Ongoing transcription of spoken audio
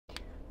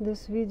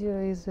This video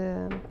is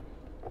a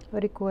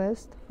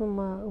request from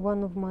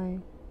one of my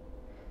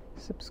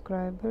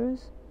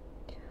subscribers.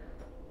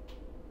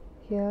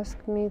 He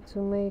asked me to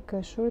make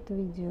a short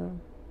video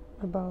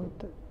about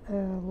a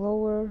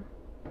lower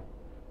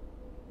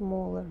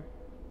molar.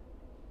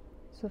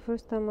 So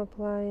first I'm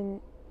applying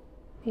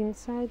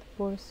inside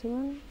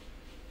porcelain.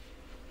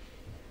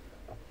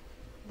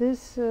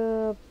 This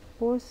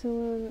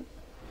porcelain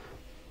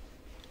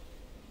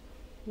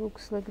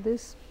looks like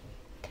this,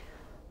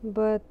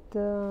 but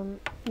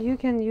you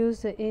can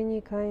use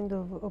any kind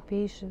of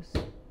opacious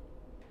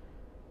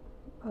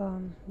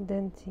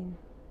dentine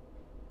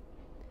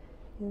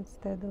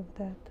instead of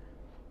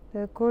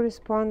that,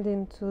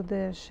 corresponding to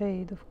the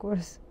shade, of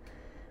course,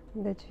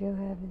 that you're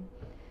having.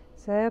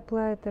 So I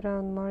apply it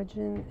around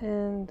margin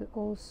and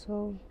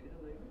also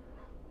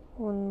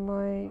on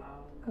my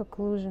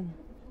occlusion.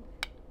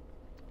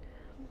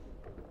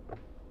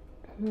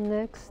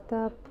 Next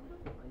up,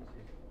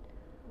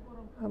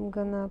 I'm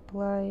gonna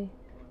apply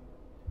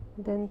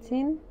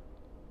dentine.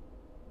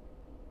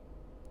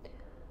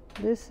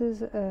 This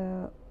is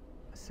a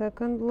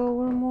second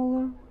lower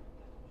molar,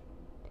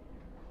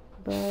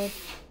 but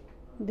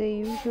they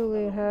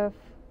usually have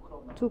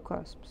two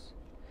cusps.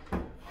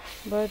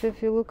 But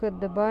if you look at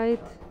the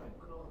bite,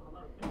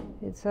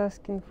 it's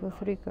asking for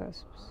three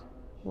cusps.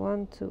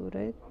 1, 2,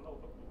 right?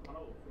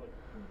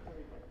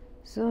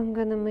 So I'm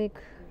gonna make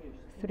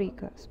 3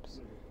 cusps.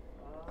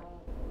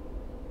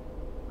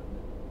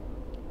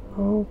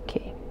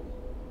 Okay.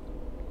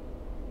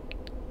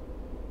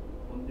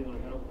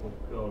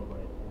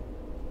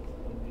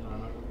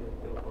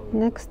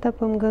 Next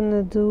up, I'm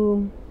gonna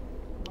do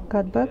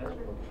cutback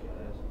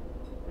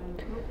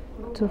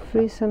to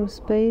free some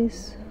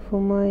space for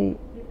my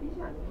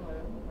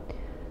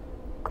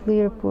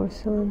clear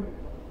porcelain.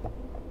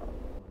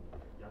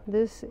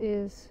 This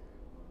is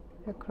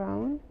a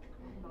crown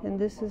and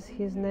this is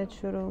his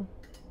natural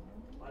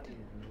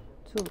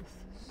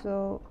tooth.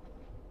 So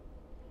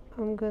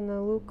I'm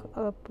gonna look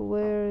up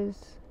where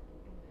is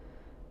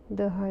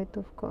the height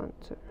of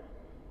contour,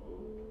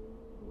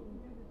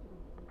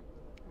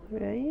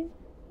 right?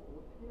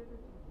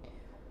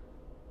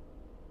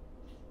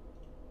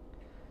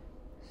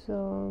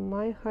 So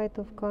my height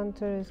of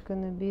contour is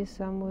gonna be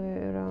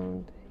somewhere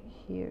around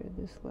here,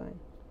 this line.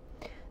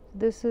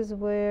 This is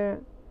where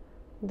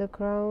the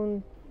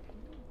crown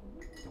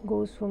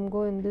goes from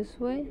going this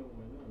way,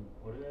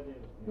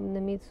 and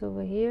the meets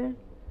over here,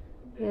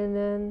 and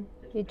then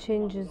it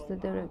changes the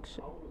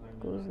direction,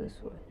 goes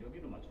this way.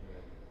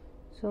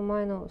 So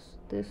my nose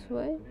this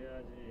way,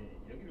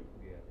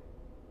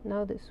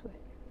 now this way.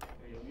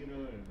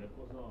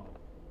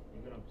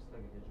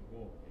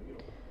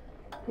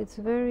 It's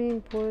very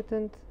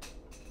important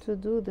to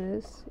do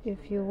this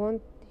if you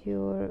want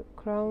your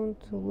crown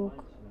to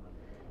look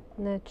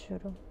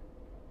natural.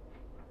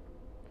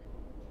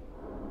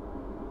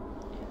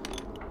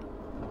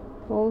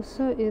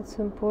 Also, it's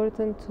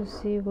important to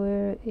see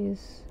where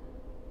is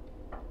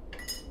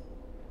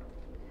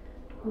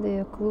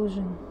the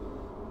occlusion,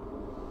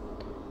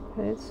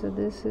 right? So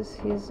this is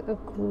his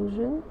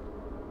occlusion.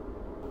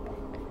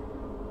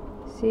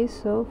 See,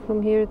 so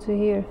from here to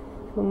here,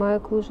 for my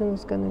occlusion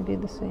is gonna be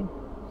the same.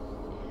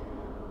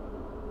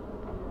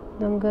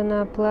 I'm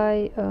gonna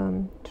apply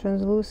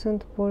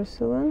translucent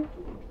porcelain.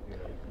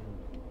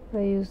 I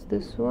use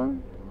this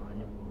one,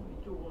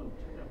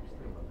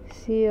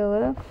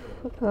 CLF,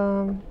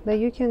 but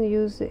you can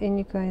use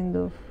any kind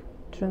of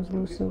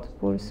translucent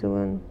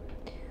porcelain,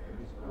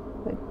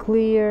 like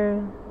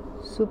clear,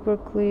 super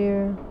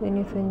clear,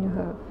 anything you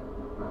have.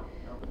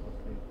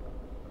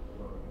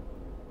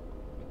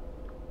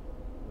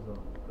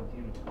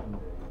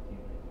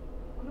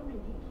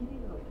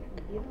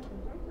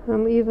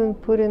 I'm even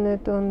putting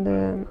it on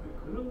the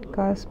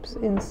cusps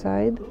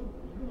inside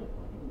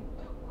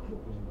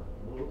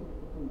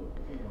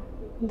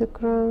the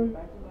crown,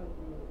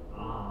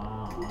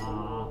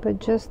 but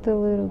just a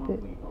little bit.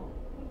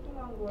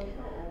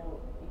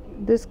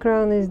 This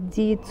crown is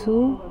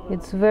D2,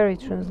 it's very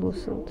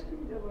translucent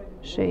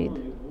shade,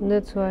 and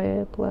that's why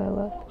I apply a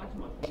lot.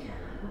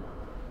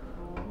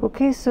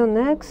 Okay, so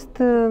next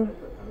I'm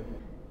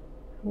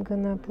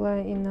gonna apply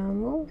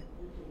enamel.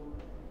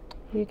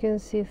 You can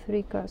see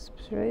 3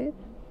 cusps, right?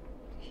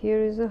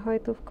 Here is the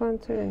height of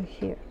contour and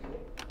here.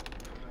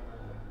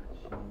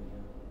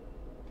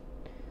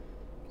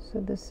 So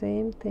the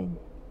same thing.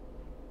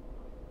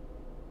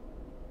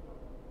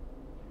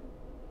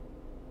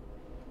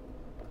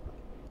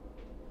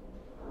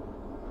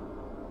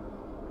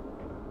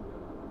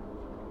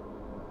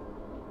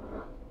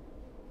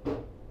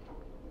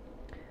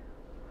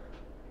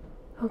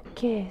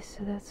 Okay,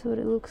 so that's what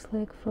it looks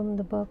like from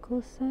the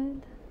buccal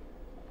side.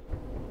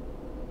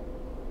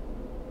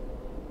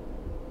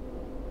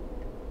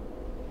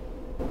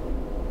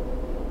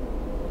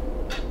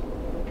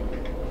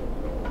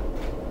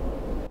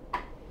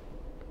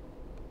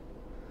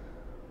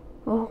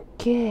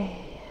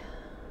 Okay,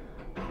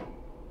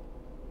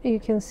 you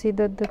can see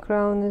that the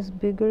crown is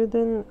bigger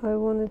than I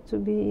want it to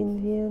be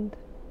in the end.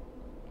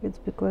 It's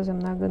because I'm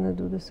not gonna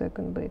do the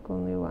second bake,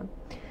 only one.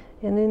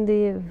 And in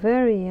the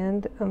very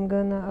end, I'm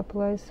gonna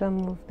apply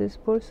some of this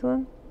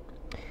porcelain.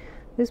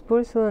 This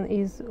porcelain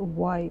is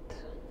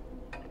white.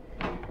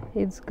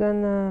 It's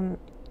gonna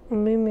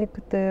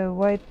mimic the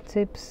white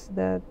tips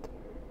that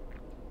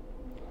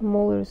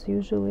molars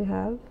usually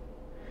have.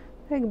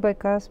 Like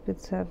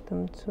bicuspids have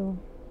them too.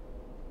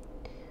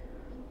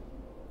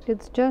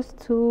 It's just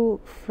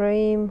to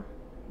frame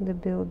the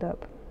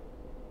build-up.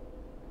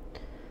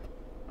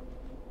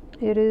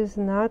 It is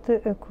not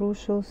a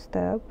crucial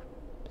step,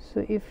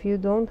 so if you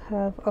don't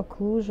have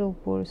occlusal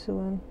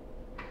porcelain,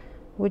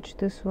 which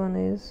this one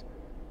is,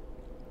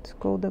 it's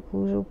called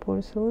occlusal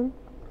porcelain,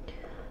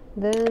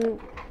 then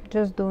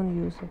just don't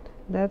use it.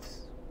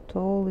 That's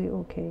totally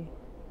okay.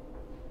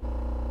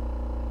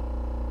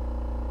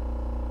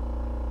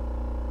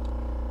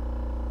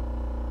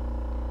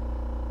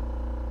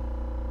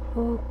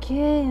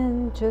 Okay,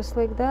 and just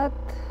like that,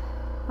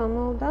 I'm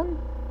all done.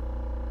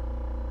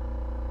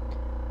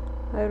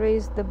 I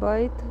raised the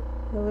bite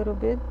a little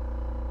bit,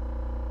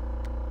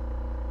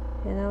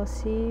 and I'll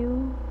see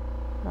you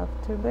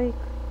after bake.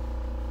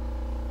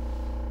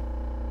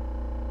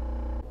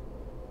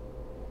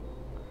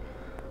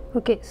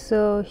 Okay,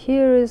 so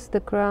here is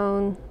the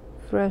crown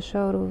fresh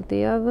out of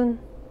the oven.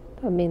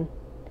 I mean,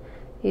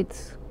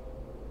 it's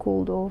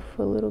cooled off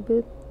a little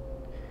bit,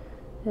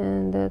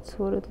 and that's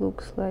what it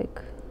looks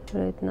like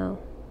right now.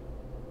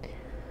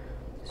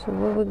 So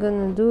what we're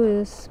gonna do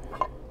is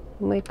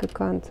make a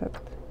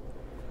contact.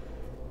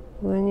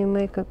 When you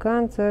make a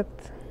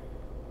contact,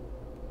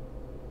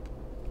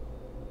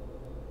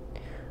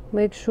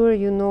 make sure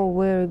you know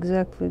where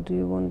exactly do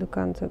you want the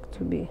contact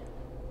to be.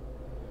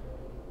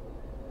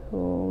 So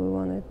we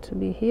want it to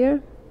be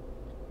here,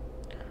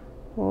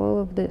 all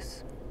of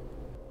this.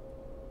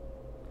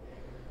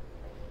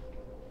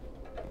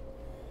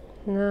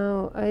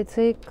 Now I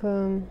take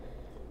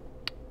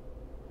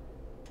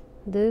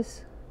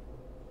this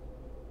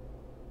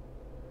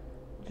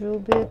drill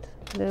bit.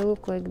 They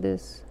look like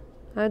this.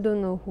 I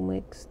don't know who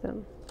makes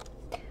them.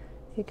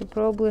 You could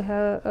probably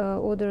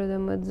order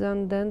them at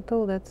Zan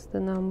Dental. That's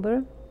the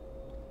number,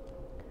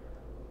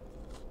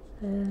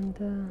 and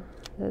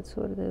that's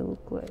what they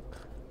look like.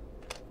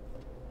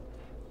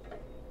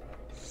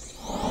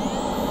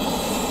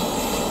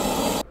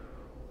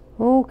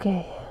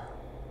 Okay,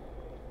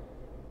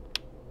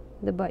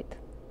 the bite.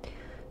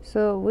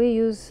 So we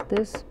use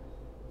this.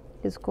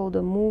 It's called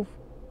a move.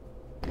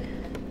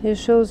 It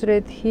shows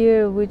right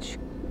here which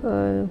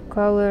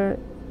color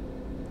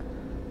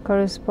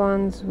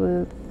corresponds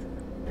with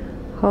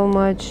how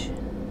much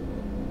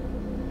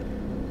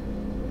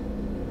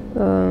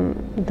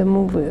the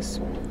move is.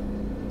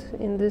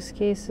 In this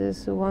case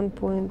is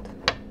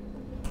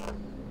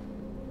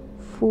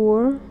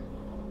 1.4,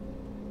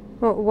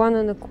 oh,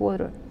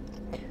 1.25.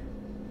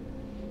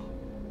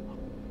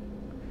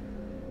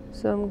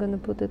 So I'm gonna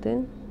put it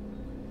in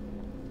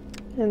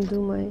and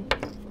do my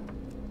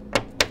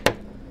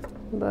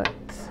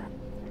bite.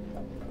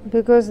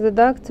 Because the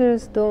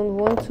doctors don't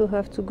want to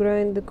have to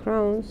grind the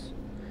crowns,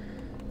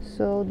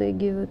 so they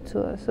give it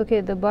to us.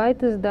 Okay, the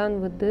bite is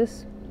done with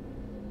this.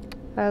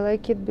 I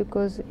like it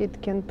because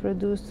it can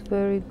produce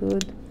very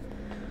good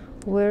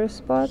wear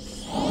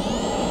spots.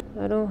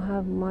 I don't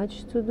have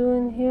much to do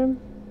in here,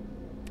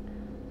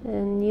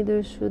 and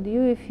neither should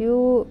you. If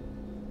you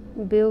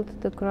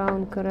build the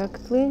crown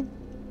correctly,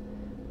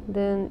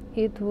 then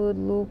it would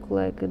look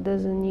like it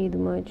doesn't need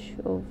much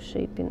of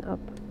shaping up.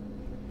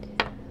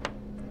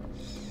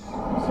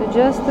 So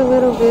just a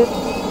little bit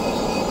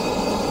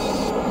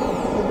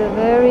at the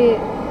very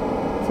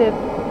tip.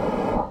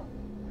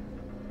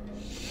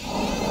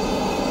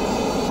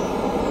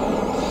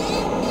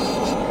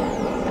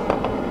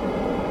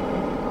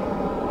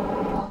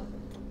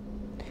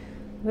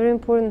 Very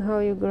important how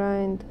you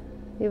grind,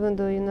 even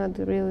though you're not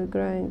really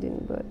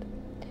grinding, but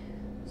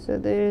so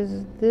there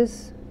is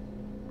this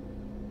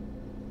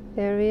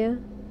area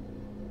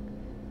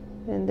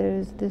and there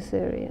is this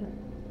area.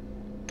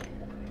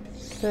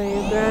 So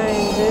you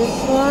grind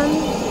this one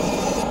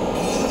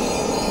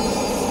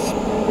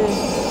and this.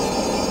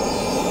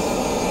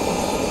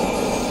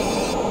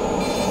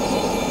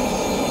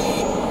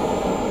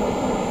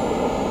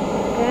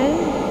 Okay?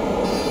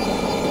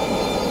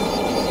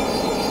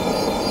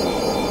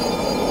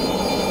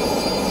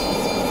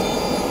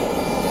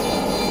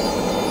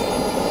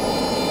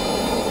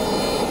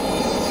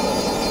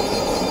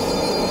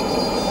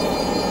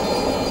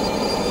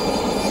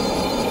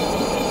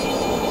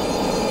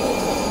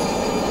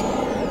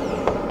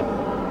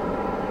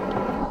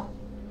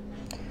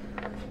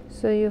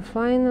 So your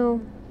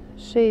final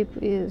shape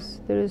is,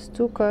 there is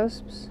two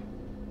cusps,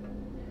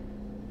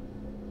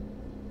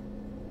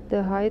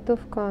 the height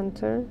of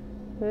contour,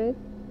 right?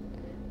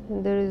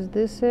 And there is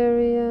this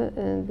area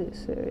and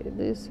this area,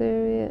 this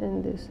area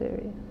and this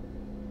area.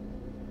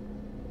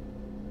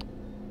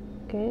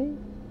 Okay?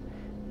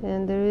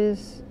 And there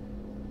is,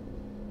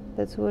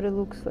 that's what it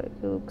looks like.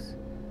 It looks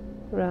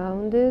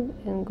rounded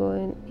and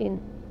going in.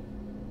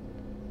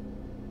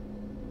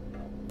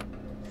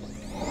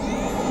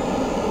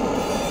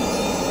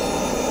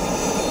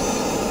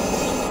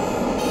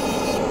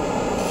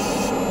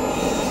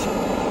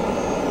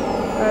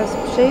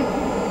 shape.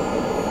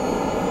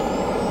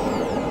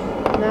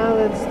 Now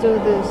let's do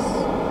this.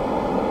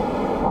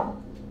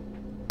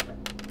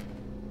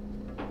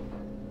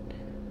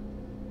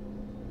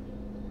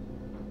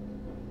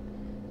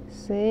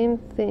 Same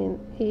thing,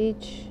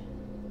 each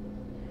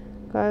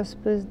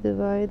cusp is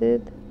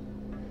divided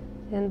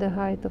and the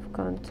height of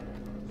contour.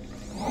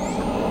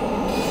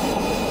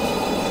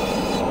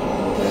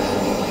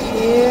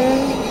 Here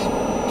and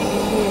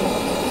here.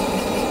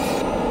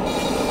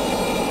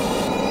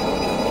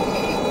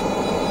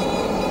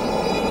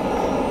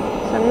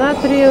 So I'm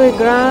not really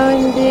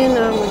grinding,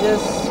 I'm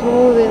just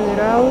smoothing it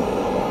out.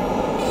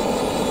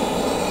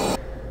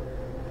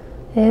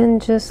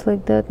 And just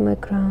like that, my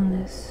crown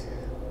is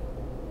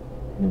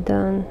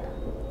done.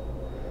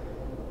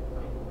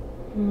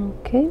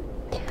 Okay,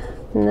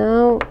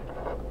 now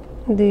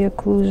the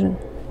occlusion.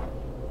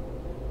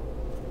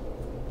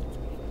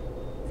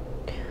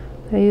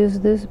 I use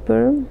this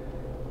berm.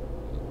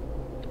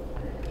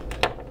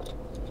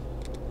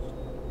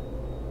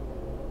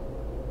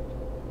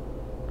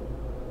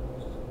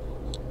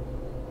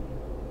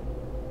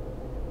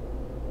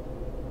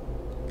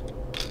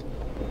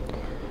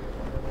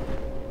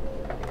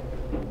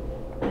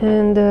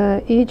 And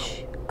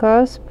each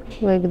cusp,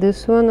 like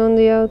this one on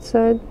the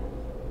outside,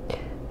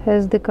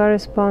 has the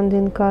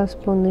corresponding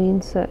cusp on the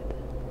inside.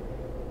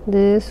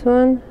 This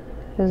one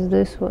has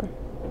this one.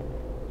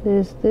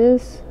 This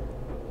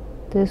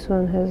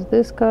one has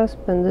this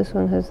cusp, and this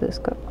one has this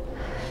cusp.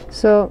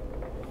 So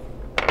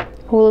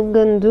what I'm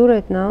gonna do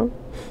right now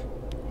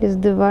is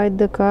divide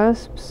the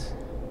cusps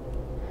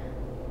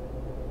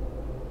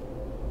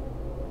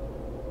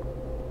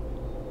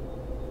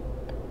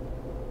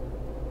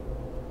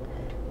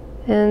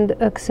and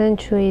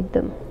accentuate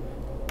them.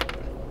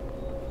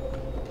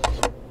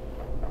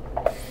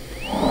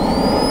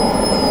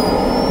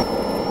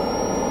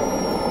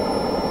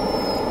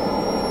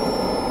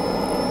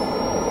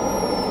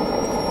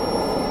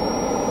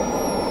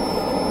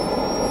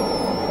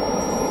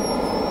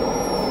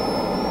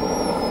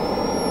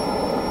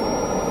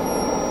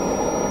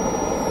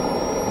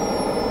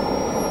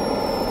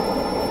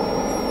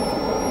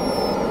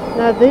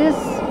 Now this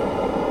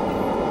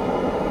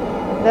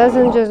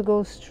doesn't just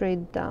go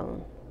straight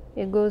down,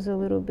 it goes a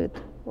little bit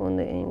on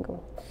the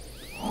angle.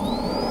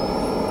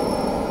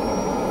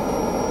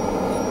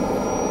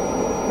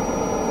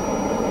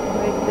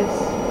 Like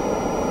this.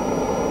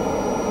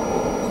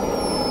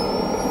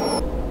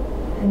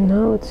 And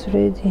now it's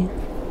ready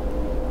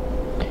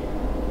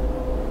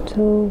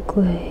to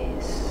glaze.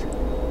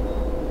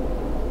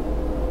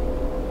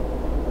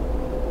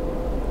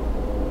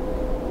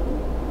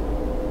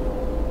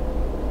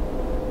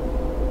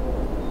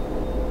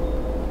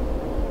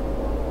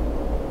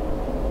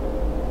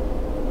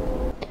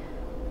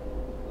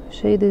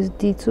 Shade is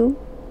D2.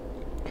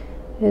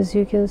 As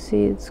you can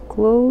see, it's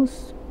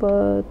close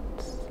but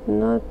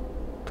not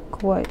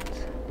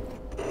quite.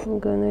 I'm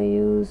gonna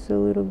use a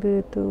little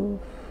bit of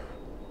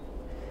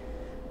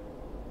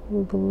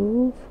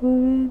blue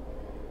for it.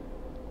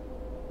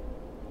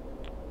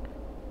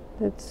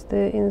 That's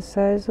the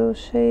incisal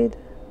shade.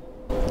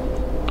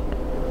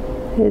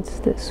 It's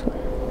this one.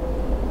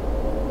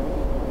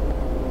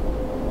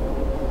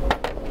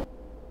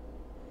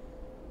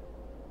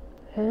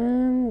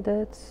 And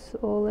that's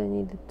all I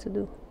needed to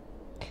do.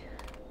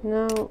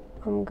 Now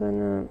I'm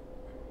gonna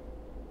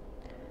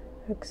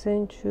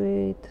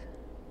accentuate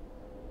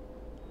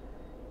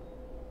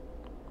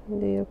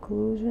the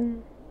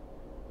occlusion.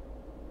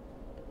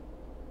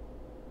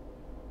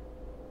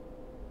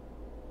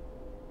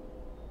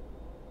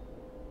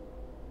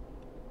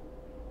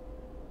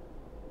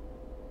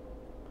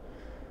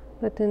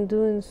 But in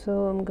doing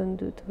so, I'm gonna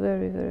do it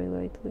very, very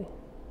lightly,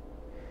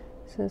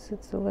 since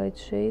it's a light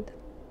shade.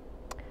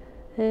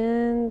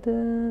 And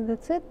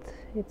that's it.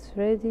 It's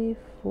ready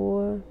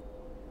for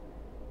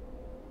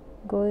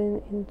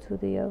going into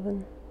the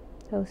oven.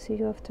 I'll see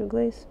you after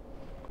glaze.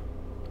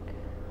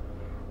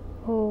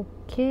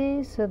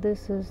 Okay, so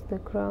this is the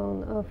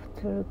crown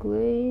after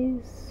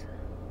glaze.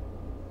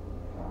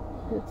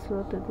 That's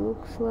what it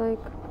looks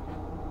like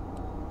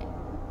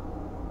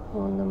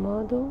on the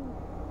model.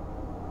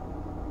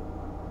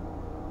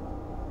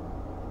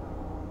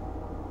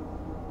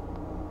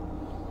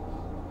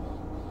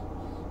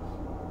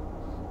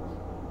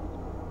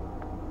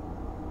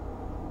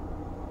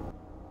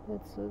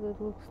 That's what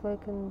it looks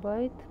like in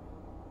bite.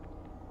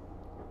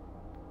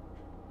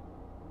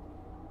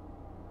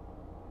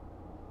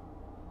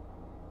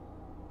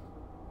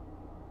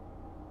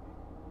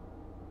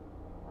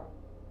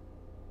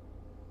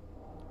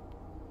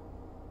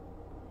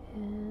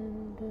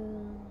 And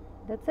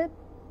that's it.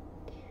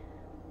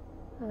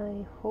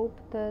 I hope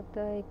that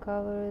I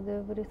covered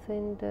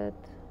everything that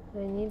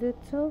I needed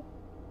to.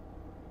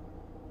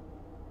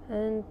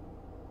 And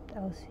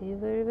I'll see you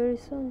very, very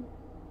soon.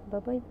 Bye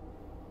bye.